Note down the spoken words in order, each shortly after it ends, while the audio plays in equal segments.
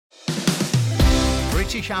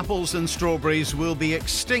British apples and strawberries will be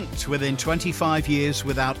extinct within 25 years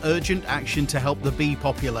without urgent action to help the bee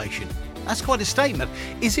population. That's quite a statement.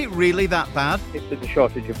 Is it really that bad? If there's a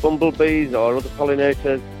shortage of bumblebees or other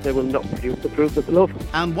pollinators, they will not produce the fruit that they love.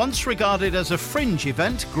 And once regarded as a fringe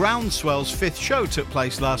event, Groundswell's fifth show took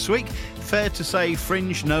place last week. Fair to say,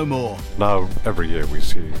 fringe no more. Now, every year we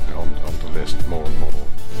see on the list more and more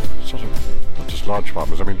sort of, not just large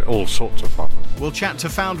farmers, I mean all sorts of farmers. We'll chat to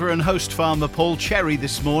founder and host farmer Paul Cherry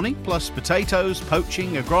this morning, plus potatoes,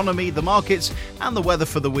 poaching, agronomy, the markets and the weather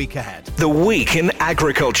for the week ahead. The Week in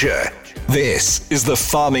Agriculture. This is the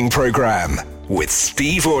Farming Programme with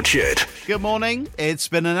Steve Orchard. Good morning. It's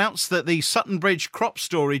been announced that the Sutton Bridge Crop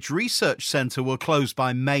Storage Research Centre will close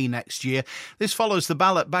by May next year. This follows the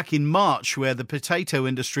ballot back in March where the potato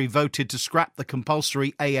industry voted to scrap the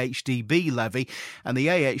compulsory AHDB levy, and the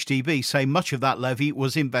AHDB say much of that levy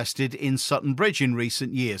was invested in Sutton Bridge in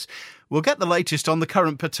recent years. We'll get the latest on the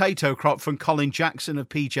current potato crop from Colin Jackson of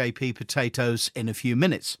PJP Potatoes in a few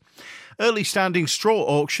minutes. Early standing straw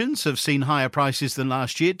auctions have seen higher prices than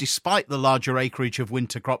last year, despite the larger acreage of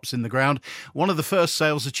winter crops in the ground. One of the first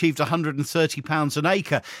sales achieved £130 an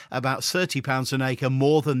acre, about £30 an acre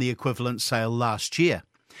more than the equivalent sale last year.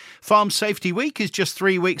 Farm Safety Week is just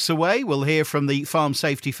 3 weeks away. We'll hear from the Farm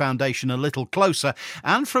Safety Foundation a little closer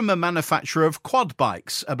and from a manufacturer of quad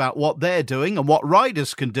bikes about what they're doing and what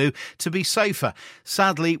riders can do to be safer.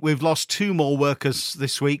 Sadly, we've lost 2 more workers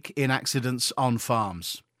this week in accidents on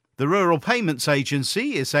farms. The Rural Payments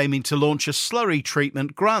Agency is aiming to launch a slurry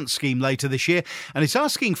treatment grant scheme later this year, and it's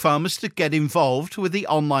asking farmers to get involved with the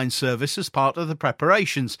online service as part of the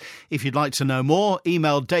preparations. If you'd like to know more,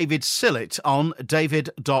 email David Sillett on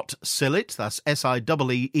david.sillett, that's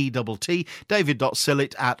S-I-E-E-T-T,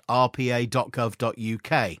 david.sillett at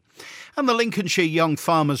rpa.gov.uk. And the Lincolnshire Young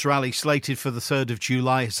Farmers Rally slated for the 3rd of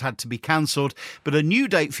July has had to be cancelled, but a new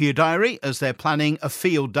date for your diary as they're planning a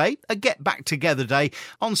field day, a Get Back Together Day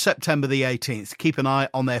on September the 18th. Keep an eye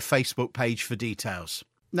on their Facebook page for details.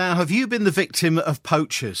 Now, have you been the victim of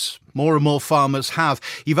poachers? More and more farmers have.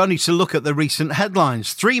 You've only to look at the recent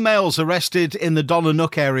headlines. 3 males arrested in the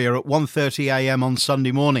Donnanook area at 1:30am on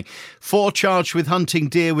Sunday morning. 4 charged with hunting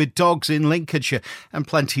deer with dogs in Lincolnshire, and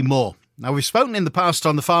plenty more. Now, we've spoken in the past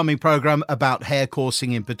on the farming programme about hare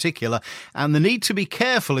coursing in particular, and the need to be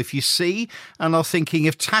careful if you see and are thinking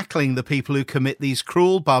of tackling the people who commit these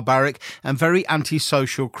cruel, barbaric and very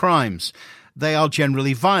antisocial crimes. They are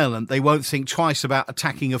generally violent. They won't think twice about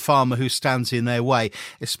attacking a farmer who stands in their way,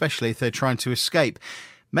 especially if they're trying to escape.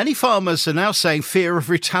 Many farmers are now saying fear of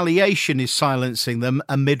retaliation is silencing them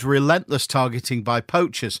amid relentless targeting by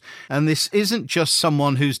poachers. And this isn't just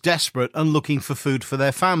someone who's desperate and looking for food for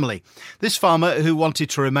their family. This farmer, who wanted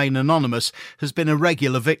to remain anonymous, has been a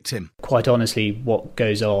regular victim. Quite honestly, what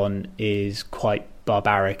goes on is quite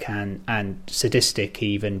barbaric and sadistic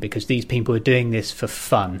even, because these people are doing this for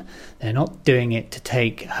fun. They're not doing it to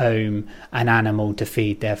take home an animal to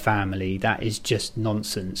feed their family. That is just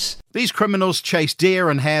nonsense. These criminals chase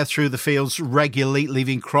deer and hare through the fields regularly,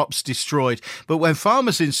 leaving crops destroyed. But when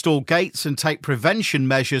farmers install gates and take prevention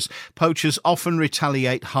measures, poachers often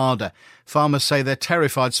retaliate harder. Farmers say they're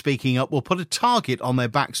terrified speaking up will put a target on their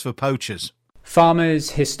backs for poachers.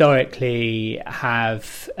 Farmers historically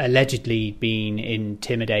have allegedly been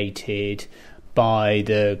intimidated by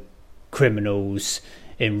the criminals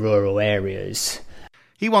in rural areas.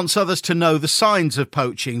 He wants others to know the signs of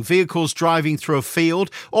poaching, vehicles driving through a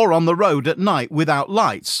field or on the road at night without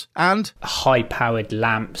lights, and high-powered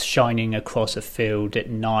lamps shining across a field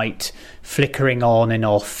at night, flickering on and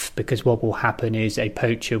off, because what will happen is a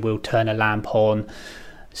poacher will turn a lamp on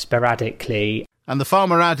sporadically. And the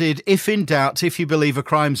farmer added, if in doubt, if you believe a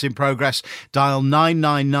crime's in progress, dial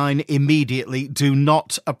 999 immediately. Do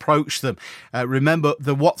not approach them. Remember,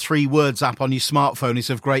 the What 3 Words app on your smartphone is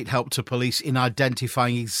of great help to police in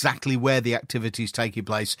identifying exactly where the activity is taking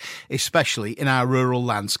place, especially in our rural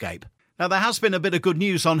landscape. Now, there has been a bit of good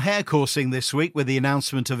news on hare coursing this week with the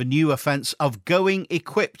announcement of a new offence of going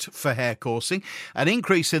equipped for hare coursing, an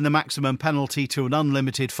increase in the maximum penalty to an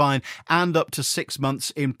unlimited fine and up to 6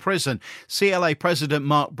 months in prison. CLA President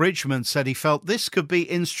Mark Bridgman said he felt this could be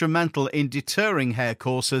instrumental in deterring hare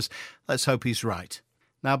coursers. Let's hope he's right.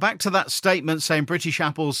 Now, back to that statement saying British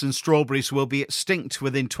apples and strawberries will be extinct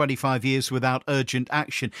within 25 years without urgent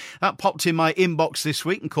action. That popped in my inbox this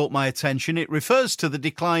week and caught my attention. It refers to the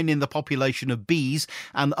decline in the population of bees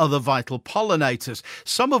and other vital pollinators,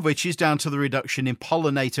 some of which is down to the reduction in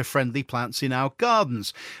pollinator-friendly plants in our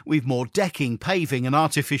gardens. We've more decking, paving and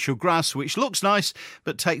artificial grass, which looks nice,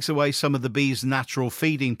 but takes away some of the bees' natural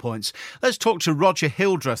feeding points. Let's talk to Roger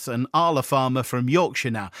Hildreth, an Arla farmer from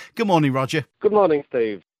Yorkshire now. Good morning, Roger. Good morning,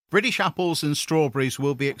 Steve. British apples and strawberries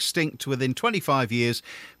will be extinct within 25 years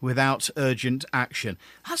without urgent action.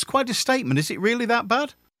 That's quite a statement. Is it really that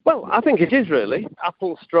bad? Well, I think it is really.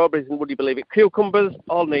 Apples, strawberries and, would you believe it, cucumbers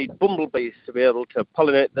all need bumblebees to be able to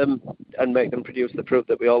pollinate them and make them produce the fruit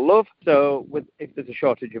that we all love. So if there's a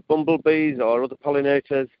shortage of bumblebees or other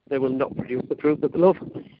pollinators, they will not produce the fruit that we love.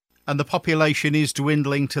 And the population is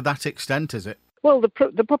dwindling to that extent, is it? Well,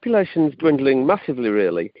 the population's dwindling massively,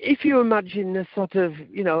 really. If you imagine a sort of,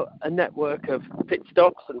 a network of pit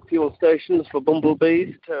stops and fuel stations for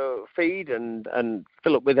bumblebees to feed and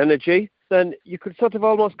fill up with energy, then you could sort of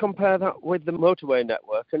almost compare that with the motorway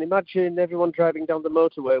network. And imagine everyone driving down the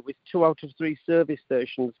motorway with 2 out of 3 service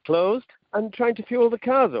stations closed and trying to fuel the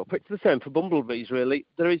cars up. It's the same for bumblebees, really.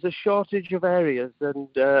 There is a shortage of areas and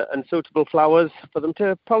suitable flowers for them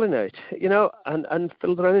to pollinate, and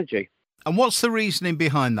fill their energy. And what's the reasoning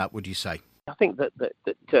behind that, would you say? I think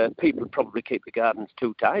that people probably keep the gardens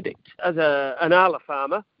too tidy. As an Arla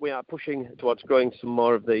farmer, we are pushing towards growing some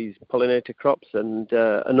more of these pollinator crops, and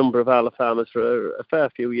a number of Arla farmers for a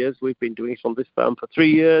fair few years, we've been doing it on this farm for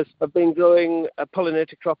 3 years, have been growing a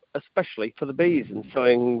pollinator crop especially for the bees and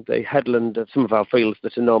sowing the headland of some of our fields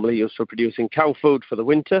that are normally used for producing cow food for the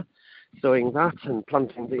winter, sowing that and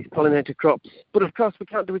planting these pollinator crops. But of course we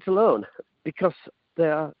can't do it alone because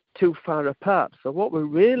they are too far apart. So what we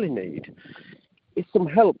really need is some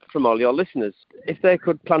help from all your listeners. If they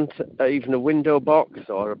could plant even a window box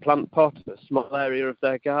or a plant pot, a small area of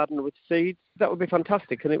their garden with seeds, that would be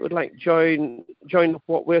fantastic. And it would join up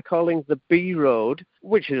what we're calling the bee road,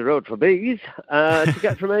 which is a road for bees, to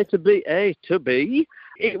get from A to B.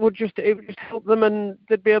 It would just help them, and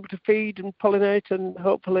they'd be able to feed and pollinate and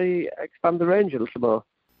hopefully expand the range a little more.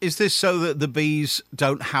 Is this so that the bees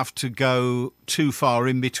don't have to go too far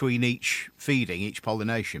in between each feeding, each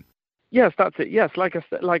pollination? Yes, that's it. Yes, like I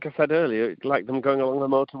said earlier, it's like them going along the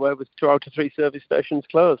motorway with 2 out of 3 service stations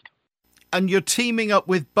closed. And you're teaming up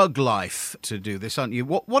with Bug Life to do this, aren't you?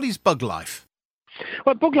 What is Bug Life?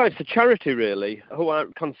 Well, Bug Life's a charity, really, who are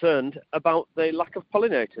concerned about the lack of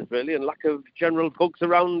pollinators, really, and lack of general bugs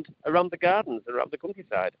around the gardens, around the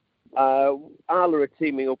countryside. Arla are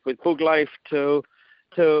teaming up with Bug Life to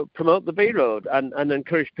promote the bee road and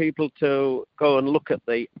encourage people to go and look at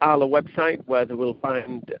the Arla website, where they will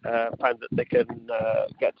find that they can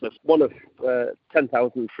get one of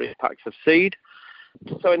 10,000 free packs of seed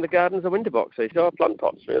to sow in the gardens or window boxes or plant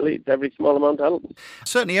pots, really. Every small amount helps.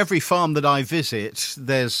 Certainly every farm that I visit,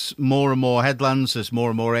 there's more and more headlands, there's more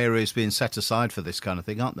and more areas being set aside for this kind of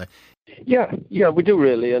thing, aren't there? Yeah, we do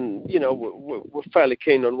really, and we're fairly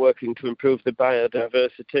keen on working to improve the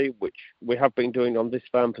biodiversity, which we have been doing on this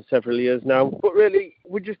farm for several years now. But really,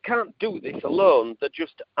 we just can't do this alone. There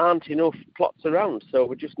just aren't enough plots around, so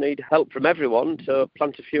we just need help from everyone to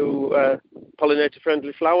plant a few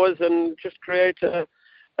pollinator-friendly flowers and just create a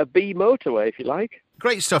bee motorway, if you like.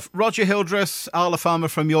 Great stuff. Roger Hildreth, Arla farmer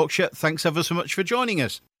from Yorkshire, thanks ever so much for joining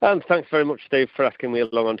us. And thanks very much, Steve, for asking me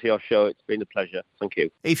along onto your show. It's been a pleasure. Thank you.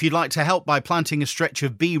 If you'd like to help by planting a stretch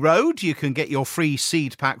of bee road, you can get your free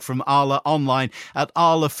seed pack from Arla online at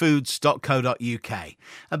arlafoods.co.uk.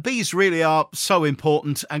 And bees really are so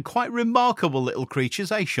important and quite remarkable little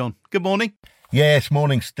creatures, eh, Sean? Good morning. Yes,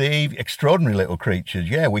 morning, Steve. Extraordinary little creatures.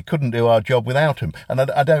 Yeah, we couldn't do our job without them. And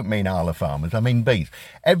I don't mean Arla farmers, I mean bees.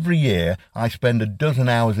 Every year, I spend a dozen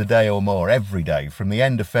hours a day or more every day from the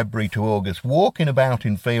end of February to August walking about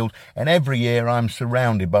in fields, and every year I'm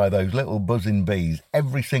surrounded by those little buzzing bees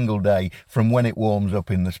every single day from when it warms up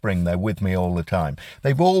in the spring. They're with me all the time.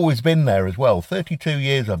 They've always been there as well. 32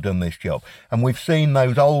 years I've done this job, and we've seen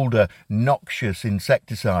those older noxious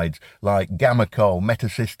insecticides like Gamacol,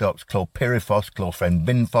 Metacystox, Chlorpyrifos,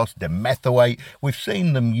 Chlorphenbinfos, Dimethoate. We've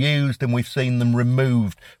seen them used and we've seen them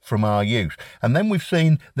removed from our use. And then we've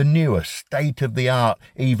seen the newer state-of-the-art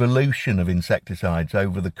evolution of insecticides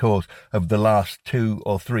over the course of the last 2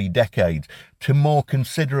 or 3 decades to more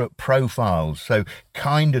considerate profiles, so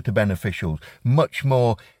kinder to beneficials, much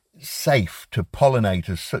more safe to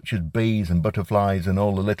pollinators such as bees and butterflies and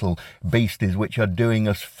all the little beasties which are doing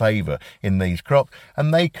us favour in these crops.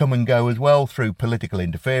 And they come and go as well through political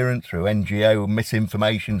interference, through NGO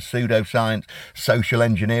misinformation, pseudoscience, social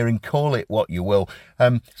engineering, call it what you will.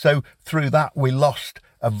 So through that we lost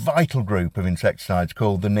a vital group of insecticides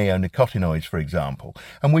called the neonicotinoids, for example.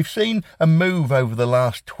 And we've seen a move over the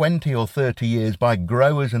last 20 or 30 years by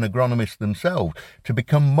growers and agronomists themselves to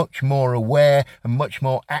become much more aware and much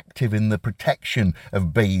more active in the protection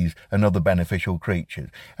of bees and other beneficial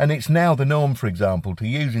creatures. And it's now the norm, for example, to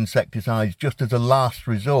use insecticides just as a last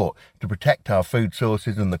resort to protect our food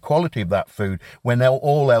sources and the quality of that food when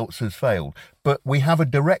all else has failed. But we have a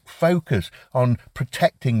direct focus on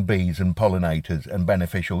protecting bees and pollinators and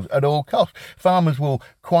beneficials at all costs. Farmers will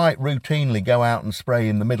quite routinely go out and spray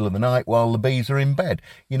in the middle of the night while the bees are in bed.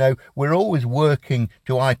 You know, we're always working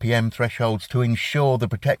to IPM thresholds to ensure the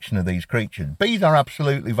protection of these creatures. Bees are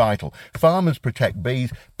absolutely vital. Farmers protect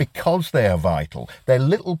bees because they are vital. They're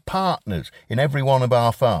little partners in every one of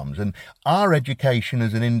our farms. And our education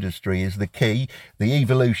as an industry is the key, the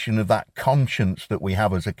evolution of that conscience that we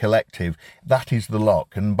have as a collective. That is the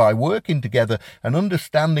lock. And by working together and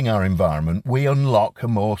understanding our environment, we unlock a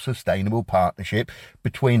more sustainable partnership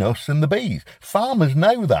between us and the bees. Farmers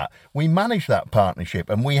know that. We manage that partnership,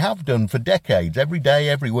 and we have done for decades, every day,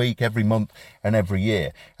 every week, every month, and every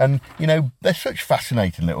year. And, you know, they're such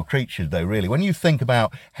fascinating little creatures, though, really. When you think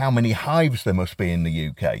about how many hives there must be in the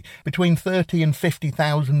UK, between 30 and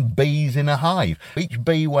 50,000 bees in a hive. Each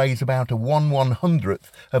bee weighs about a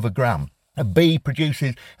 1/100th of a gram. A bee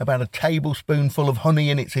produces about a tablespoonful of honey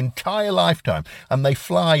in its entire lifetime, and they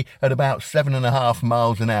fly at about 7.5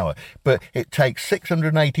 miles an hour. But it takes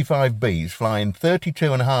 685 bees flying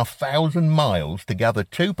 32,500 miles to gather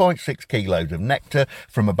 2.6 kilos of nectar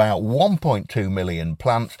from about 1.2 million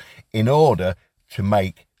plants in order to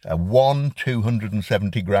make a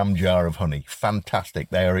 270 gram jar of honey. Fantastic.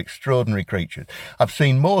 They are extraordinary creatures. I've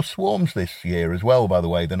seen more swarms this year as well, by the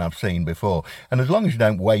way, than I've seen before. And as long as you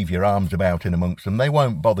don't wave your arms about in amongst them, they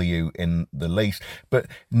won't bother you in the least. But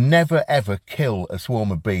never ever kill a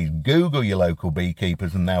swarm of bees. Google your local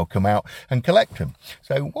beekeepers and they'll come out and collect them.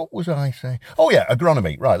 So what was I saying? Oh yeah,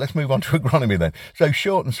 agronomy. Right, let's move on to agronomy then. So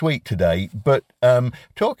short and sweet today, but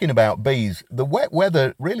talking about bees, the wet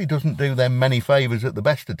weather really doesn't do them many favours at the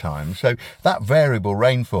best of times. So that variable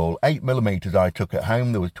rainfall, 8 millimetres I took at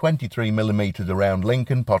home. There was 23 millimetres around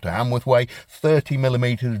Lincoln, Potter Hamworth Way, 30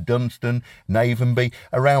 millimetres Dunstan, Navenby,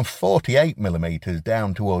 around 48 millimetres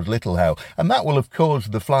down towards Littlehale. And that will have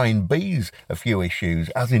caused the flying bees a few issues,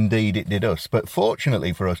 as indeed it did us. But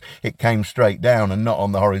fortunately for us, it came straight down and not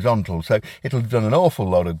on the horizontal. So it'll have done an awful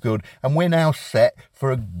lot of good. And we're now set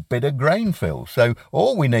for a bit of grain fill. So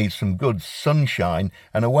all we need is some good sunshine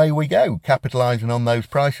and away we go, capitalising on those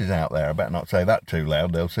prices out there. I better not say that too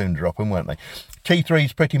loud, they'll soon drop them, won't they?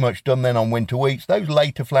 T3's pretty much done then on winter wheats. Those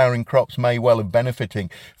later flowering crops may well have benefiting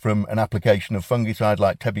from an application of fungicide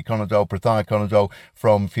like tebuconazole, prothioconazole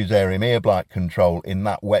from Fusarium ear blight control in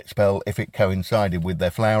that wet spell if it coincided with their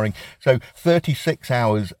flowering. So 36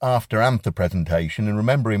 hours after anther presentation, and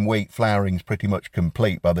remember in wheat flowering's pretty much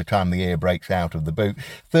complete by the time the ear breaks out of the boot,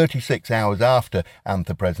 36 hours after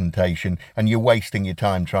anther presentation and you're wasting your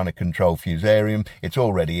time trying to control Fusarium. It's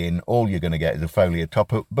already in. All you're going to get is a foliar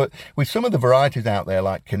top-up. But with some of the varieties out there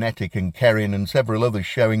like Kinetic and Kerrin and several others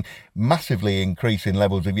showing massively increasing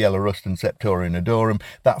levels of yellow rust and Septoria odorum,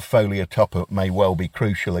 that foliar top-up may well be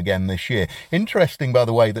crucial again this year. Interesting, by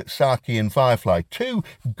the way, that Saki and Firefly, two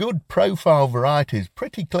good profile varieties,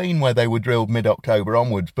 pretty clean where they were drilled mid-October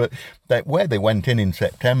onwards, but where they went in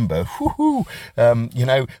September, you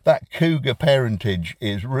know, that cougar parentage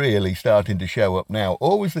is really starting to show up now.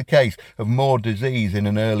 Always the case of more disease in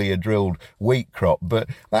an earlier drilled wheat crop, but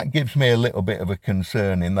that gives me a little bit of a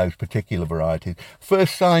concern in those particular varieties.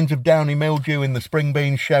 First signs of downy mildew in the spring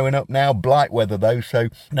beans showing up now. Blight weather though, so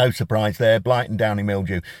no surprise there. Blight and downy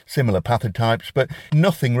mildew, similar pathotypes, but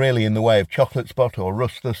nothing really in the way of chocolate spot or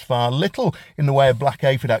rust thus far. Little in the way of black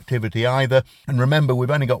aphid activity either. And remember,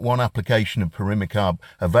 we've only got one application of Perimicarb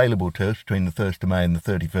available to us between the 1st of May and the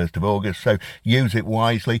 31st of August, so use it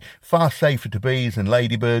wisely. Far safer to bees and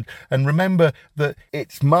ladybirds. And remember that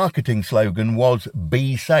its marketing slogan was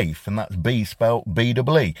 "Be Safe," and that's "Be spelt BEE.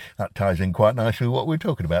 That ties in quite nicely with what we're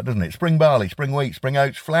talking about, doesn't it? Spring barley, spring wheat, spring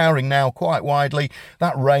oats, flowering now quite widely.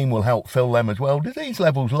 That rain will help fill them as well. Disease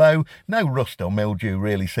levels low, no rust or mildew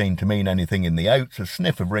really seen to mean anything in the oats, a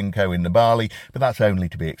sniff of Rinco in the barley, but that's only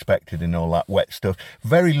to be expected in all that wet stuff.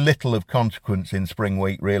 Very little of consequence in spring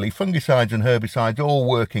wheat really. Fungicides and herbicides all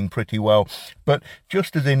working pretty well, but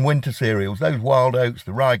just as in winter cereals, those wild oats,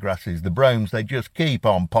 the ryegrasses, the bromes, they just keep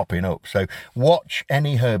on popping up. So watch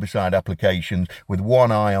any herbicide applications with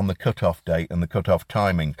one eye on the cut-off date and the cut-off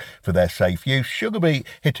timing for their safe use. Sugar beet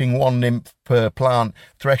hitting 1 nymph per plant,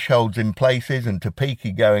 thresholds in places and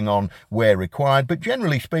topeki going on where required, but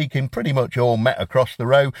generally speaking pretty much all met across the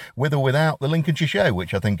row with or without the Lincolnshire show,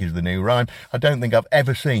 which I think is the new rhyme. I don't think I've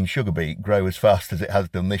ever seen sugar beet grow as fast as it has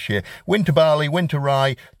done this year. Winter barley, winter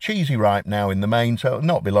rye, cheesy ripe now in the main, so it'll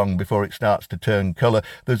not be long before it starts to turn colour.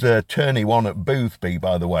 There's a turny one at Boothby,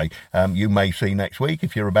 by the way, you may see next week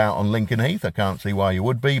if you're about on Lincoln Heath. I can't see why you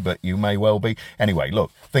would be, but you may well be. Anyway,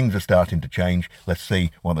 look, things are starting to change. Let's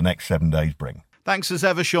see what the next 7 days bring. Thanks as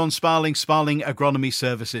ever, Sean Sparling Agronomy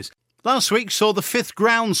Services. Last week saw the 5th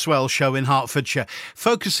Groundswell show in Hertfordshire,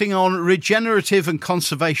 focusing on regenerative and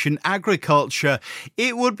conservation agriculture.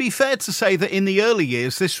 It would be fair to say that in the early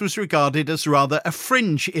years this was regarded as rather a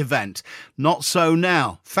fringe event. Not so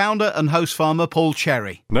now. Founder and host farmer Paul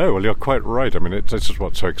Cherry. No, well, you're quite right. I mean, this is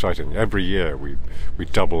what's so exciting. Every year we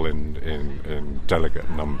double in delegate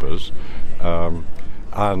numbers,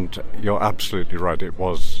 and you're absolutely right.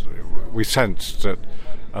 We sensed that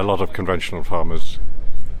a lot of conventional farmers,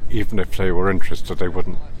 even if they were interested,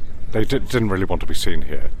 they didn't really want to be seen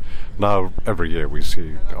here. Now, every year we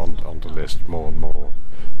see on the list more and more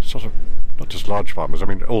sort of, not just large farmers, I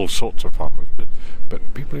mean all sorts of farmers,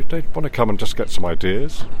 but people who don't want to come and just get some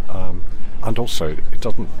ideas. And also, it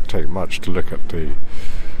doesn't take much to look at the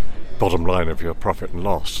bottom line of your profit and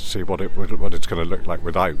loss, see what it's going to look like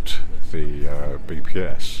without the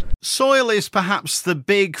BPS. Soil is perhaps the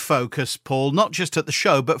big focus, Paul, not just at the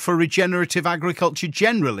show, but for regenerative agriculture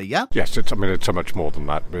generally, yeah? Yes, it's so much more than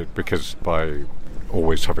that, because by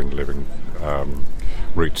always having living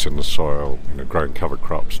roots in the soil, growing cover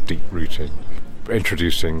crops, deep rooting,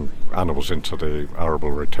 introducing animals into the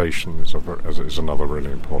arable rotation is another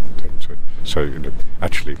really important thing. So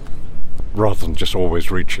actually, rather than just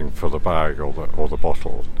always reaching for the bag or the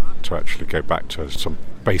bottle, to actually go back to some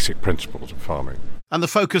basic principles of farming. And the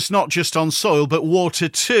focus not just on soil, but water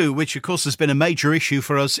too, which of course has been a major issue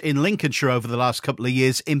for us in Lincolnshire over the last couple of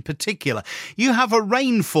years in particular. You have a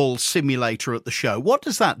rainfall simulator at the show. What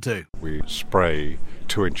does that do? We spray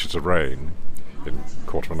 2 inches of rain in a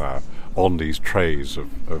quarter of an hour on these trays of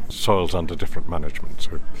soils under different management.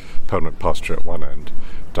 So permanent pasture at one end,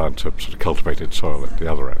 down to sort of cultivated soil at the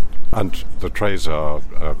other end. And the trays are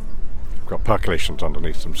got percolations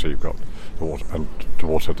underneath them, so you've got the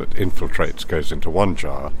water that infiltrates goes into one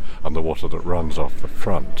jar, and the water that runs off the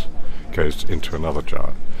front goes into another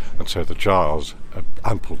jar. And so the jars are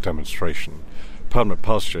ample demonstration. Permanent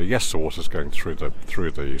pasture, yes, the water's going through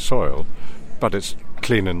the soil, but it's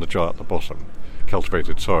clean in the jar at the bottom.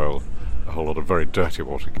 Cultivated soil, a whole lot of very dirty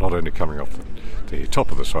water, not only coming off the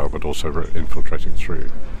top of the soil, but also infiltrating through.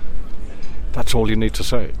 That's all you need to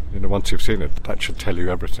say. Once you've seen it, that should tell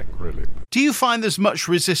you everything, really. Do you find there's much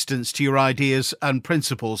resistance to your ideas and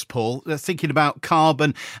principles, Paul? Thinking about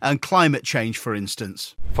carbon and climate change, for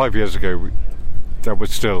instance. 5 years ago, there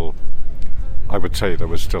was still a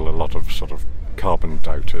lot of sort of carbon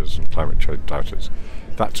doubters and climate change doubters.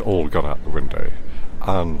 That's all gone out the window.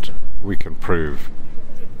 And we can prove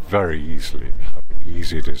very easily how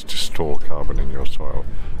easy it is to store carbon in your soil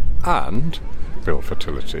and build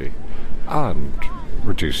fertility and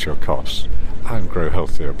reduce your costs and grow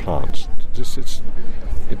healthier plants. It's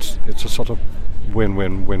a sort of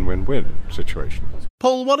win-win-win-win-win situation.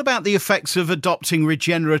 Paul, what about the effects of adopting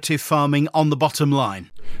regenerative farming on the bottom line?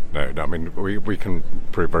 No, I mean, we can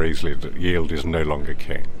prove very easily that yield is no longer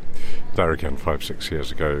king. There again, 5-6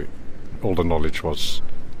 years ago, all the knowledge was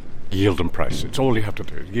yield and price. It's all you have to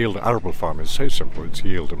do. Yield, arable farming is so simple, it's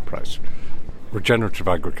yield and price. Regenerative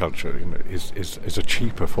agriculture is a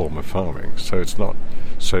cheaper form of farming, so it's not.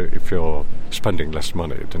 So if you're spending less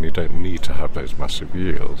money, then you don't need to have those massive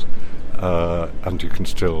yields, and you can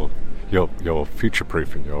still you're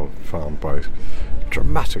future-proofing your farm by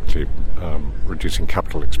dramatically reducing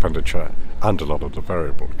capital expenditure and a lot of the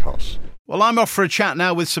variable costs. Well, I'm off for a chat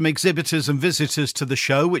now with some exhibitors and visitors to the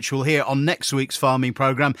show, which we'll hear on next week's farming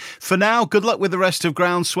programme. For now, good luck with the rest of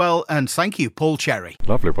Groundswell, and thank you, Paul Cherry.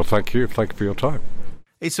 Lovely. Well, thank you. Thank you for your time.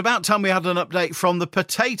 It's about time we had an update from the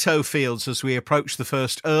potato fields as we approach the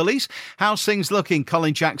first earlies. How's things looking,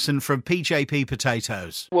 Colin Jackson from PJP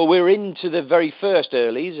Potatoes? Well, we're into the very first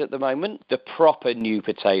earlies at the moment, the proper new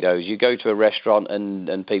potatoes. You go to a restaurant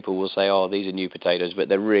and people will say, oh, these are new potatoes, but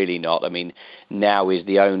they're really not. I mean, now is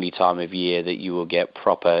the only time of year that you will get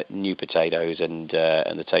proper new potatoes, and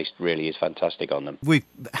the taste really is fantastic on them. We've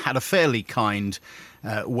had a fairly kind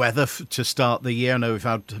weather to start the year. I know we've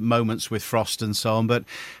had moments with frost and so on, but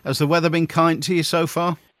has the weather been kind to you so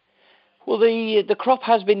far? Well, the crop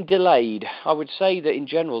has been delayed. I would say that in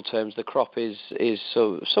general terms, the crop is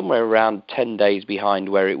somewhere around 10 days behind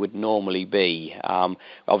where it would normally be.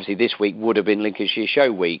 Obviously, this week would have been Lincolnshire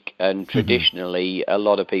Show Week, and traditionally, a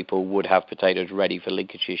lot of people would have potatoes ready for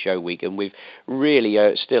Lincolnshire Show Week, and we've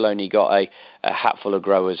really still only got a hatful of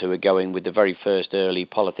growers who are going with the very first early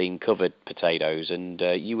polythene-covered potatoes, and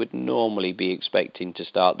you would normally be expecting to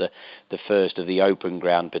start the first of the open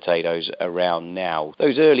ground potatoes around now.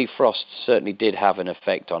 Those early frosts certainly did have an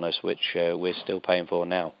effect on us, which we're still paying for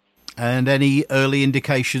now. And any early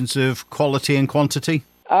indications of quality and quantity?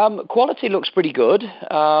 Quality looks pretty good.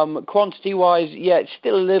 Quantity-wise, yeah, it's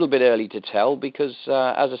still a little bit early to tell because,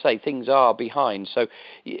 as I say, things are behind. So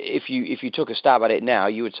if you took a stab at it now,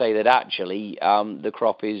 you would say that actually the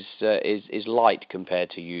crop is light compared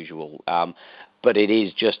to usual. But it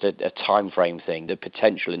is just a time frame thing. The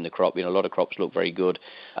potential in the crop, a lot of crops look very good,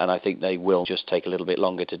 and I think they will just take a little bit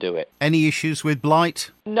longer to do it. Any issues with blight?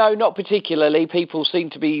 No, not particularly. People seem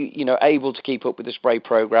to be, able to keep up with the spray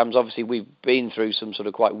programs. Obviously, we've been through some sort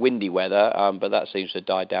of quite windy weather, but that seems to have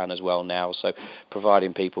died down as well now. So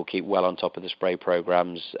providing people keep well on top of the spray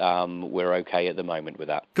programs, we're okay at the moment with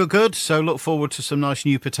that. Good. So look forward to some nice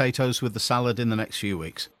new potatoes with the salad in the next few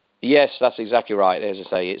weeks. Yes, that's exactly right. As I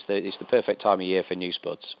say, it's the perfect time of year for new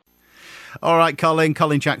spuds. All right, Colin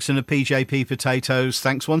Jackson of PJP Potatoes,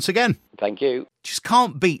 thanks once again. Thank you. Just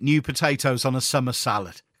can't beat new potatoes on a summer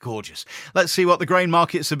salad. Gorgeous. Let's see what the grain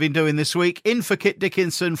markets have been doing this week. In for Kit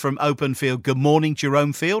Dickinson from Openfield. Good morning,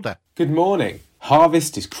 Jerome Fielder. Good morning.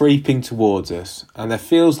 Harvest is creeping towards us, and there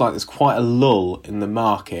feels like there's quite a lull in the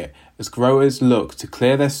market as growers look to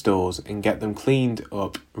clear their stores and get them cleaned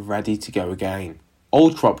up, ready to go again.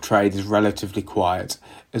 Old crop trade is relatively quiet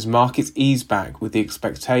as markets ease back with the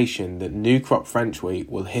expectation that new crop French wheat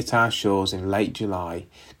will hit our shores in late July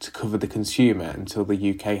to cover the consumer until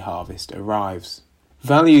the UK harvest arrives.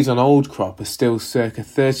 Values on old crop are still circa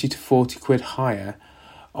 30 to 40 quid higher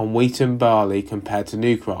on wheat and barley compared to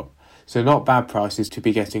new crop, so not bad prices to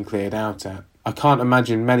be getting cleared out at. I can't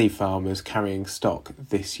imagine many farmers carrying stock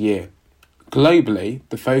this year. Globally,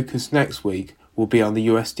 the focus next week will be on the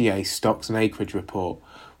USDA stocks and acreage report,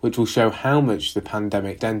 which will show how much the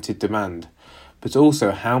pandemic dented demand, but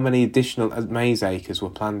also how many additional maize acres were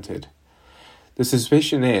planted. The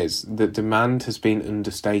suspicion is that demand has been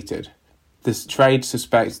understated. The trade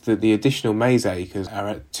suspects that the additional maize acres are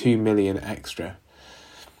at 2 million extra.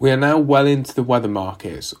 We are now well into the weather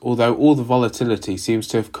markets, although all the volatility seems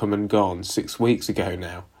to have come and gone 6 weeks ago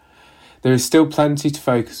now. There is still plenty to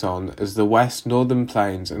focus on as the West, Northern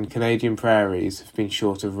Plains and Canadian prairies have been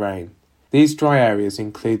short of rain. These dry areas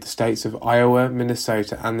include the states of Iowa,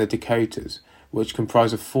 Minnesota and the Dakotas, which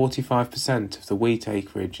comprise of 45% of the wheat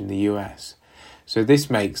acreage in the US. So this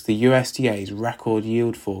makes the USDA's record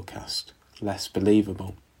yield forecast less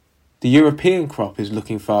believable. The European crop is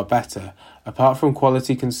looking far better, apart from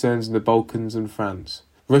quality concerns in the Balkans and France.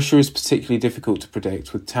 Russia is particularly difficult to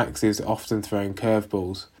predict, with taxes often throwing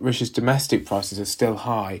curveballs. Russia's domestic prices are still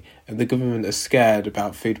high, and the government is scared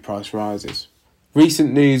about food price rises.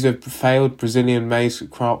 Recent news of failed Brazilian maize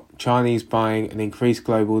crop, Chinese buying and increased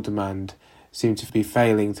global demand seem to be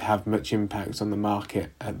failing to have much impact on the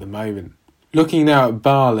market at the moment. Looking now at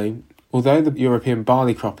barley, although the European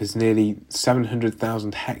barley crop is nearly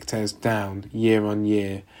 700,000 hectares down year on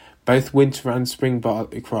year, both winter and spring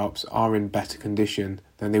barley crops are in better condition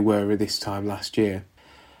than they were at this time last year.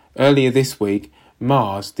 Earlier this week,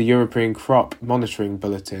 Mars, the European Crop Monitoring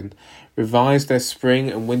Bulletin, revised their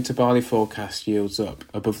spring and winter barley forecast yields up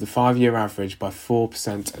above the 5-year average by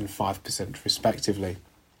 4% and 5% respectively.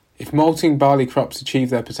 If malting barley crops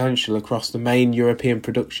achieve their potential across the main European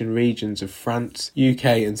production regions of France, UK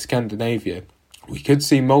and Scandinavia, we could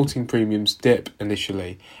see malting premiums dip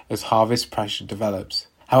initially as harvest pressure develops.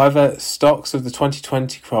 However, stocks of the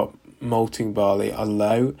 2020 crop malting barley are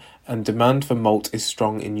low and demand for malt is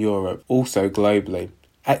strong in Europe, also globally.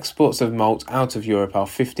 Exports of malt out of Europe are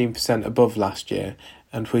 15% above last year,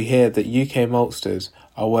 and we hear that UK maltsters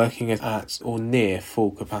are working at or near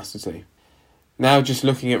full capacity. Now just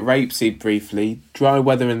looking at rapeseed briefly, dry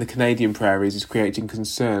weather in the Canadian prairies is creating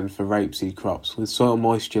concern for rapeseed crops with soil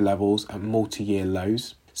moisture levels at multi-year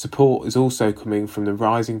lows. Support is also coming from the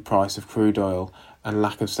rising price of crude oil and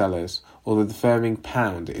lack of sellers, although the firming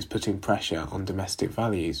pound is putting pressure on domestic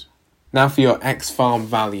values. Now for your ex-farm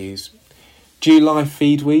values. July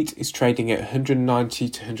feed wheat is trading at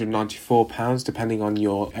 £190 to £194 depending on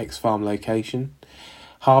your ex-farm location.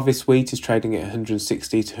 Harvest wheat is trading at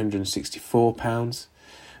 £160 to £164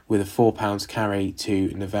 with a £4 carry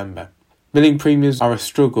to November. Milling premiums are a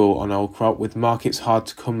struggle on old crop with markets hard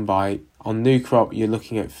to come by. On new crop you're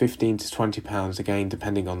looking at £15 to £20 again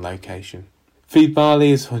depending on location. Feed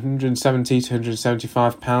barley is £170 to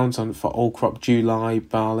 £175 for old crop July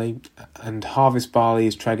barley, and harvest barley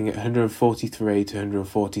is trading at £143 to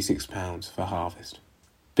 £146 for harvest.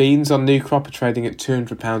 Beans on new crop are trading at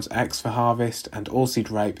 £200 ex for harvest, and oilseed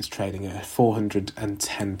rape is trading at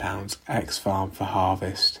 £410 ex farm for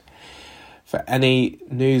harvest. For any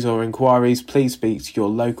news or inquiries, please speak to your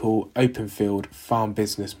local open field farm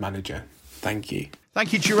business manager. Thank you.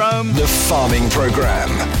 Thank you, Jerome. The Farming Programme.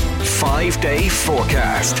 5-day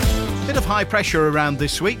forecast. Bit of high pressure around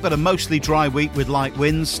this week, but a mostly dry week with light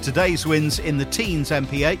winds. Today's winds in the teens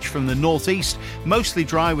mph from the northeast, mostly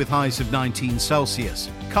dry with highs of 19 Celsius.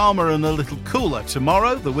 Calmer and a little cooler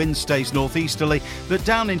tomorrow. The wind stays northeasterly, but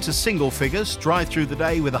down into single figures. Dry through the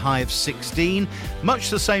day with a high of 16. Much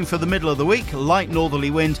the same for the middle of the week. Light northerly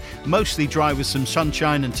wind, mostly dry with some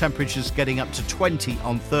sunshine and temperatures getting up to 20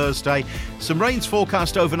 on Thursday. Some rains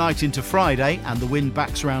forecast overnight into Friday, and the wind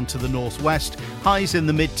backs round to the northwest. Highs in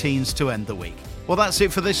the mid-teens to end the week. Well, that's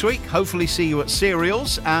it for this week. Hopefully see you at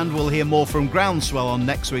Cereals, and we'll hear more from Groundswell on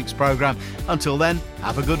next week's programme. Until then,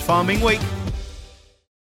 have a good farming week.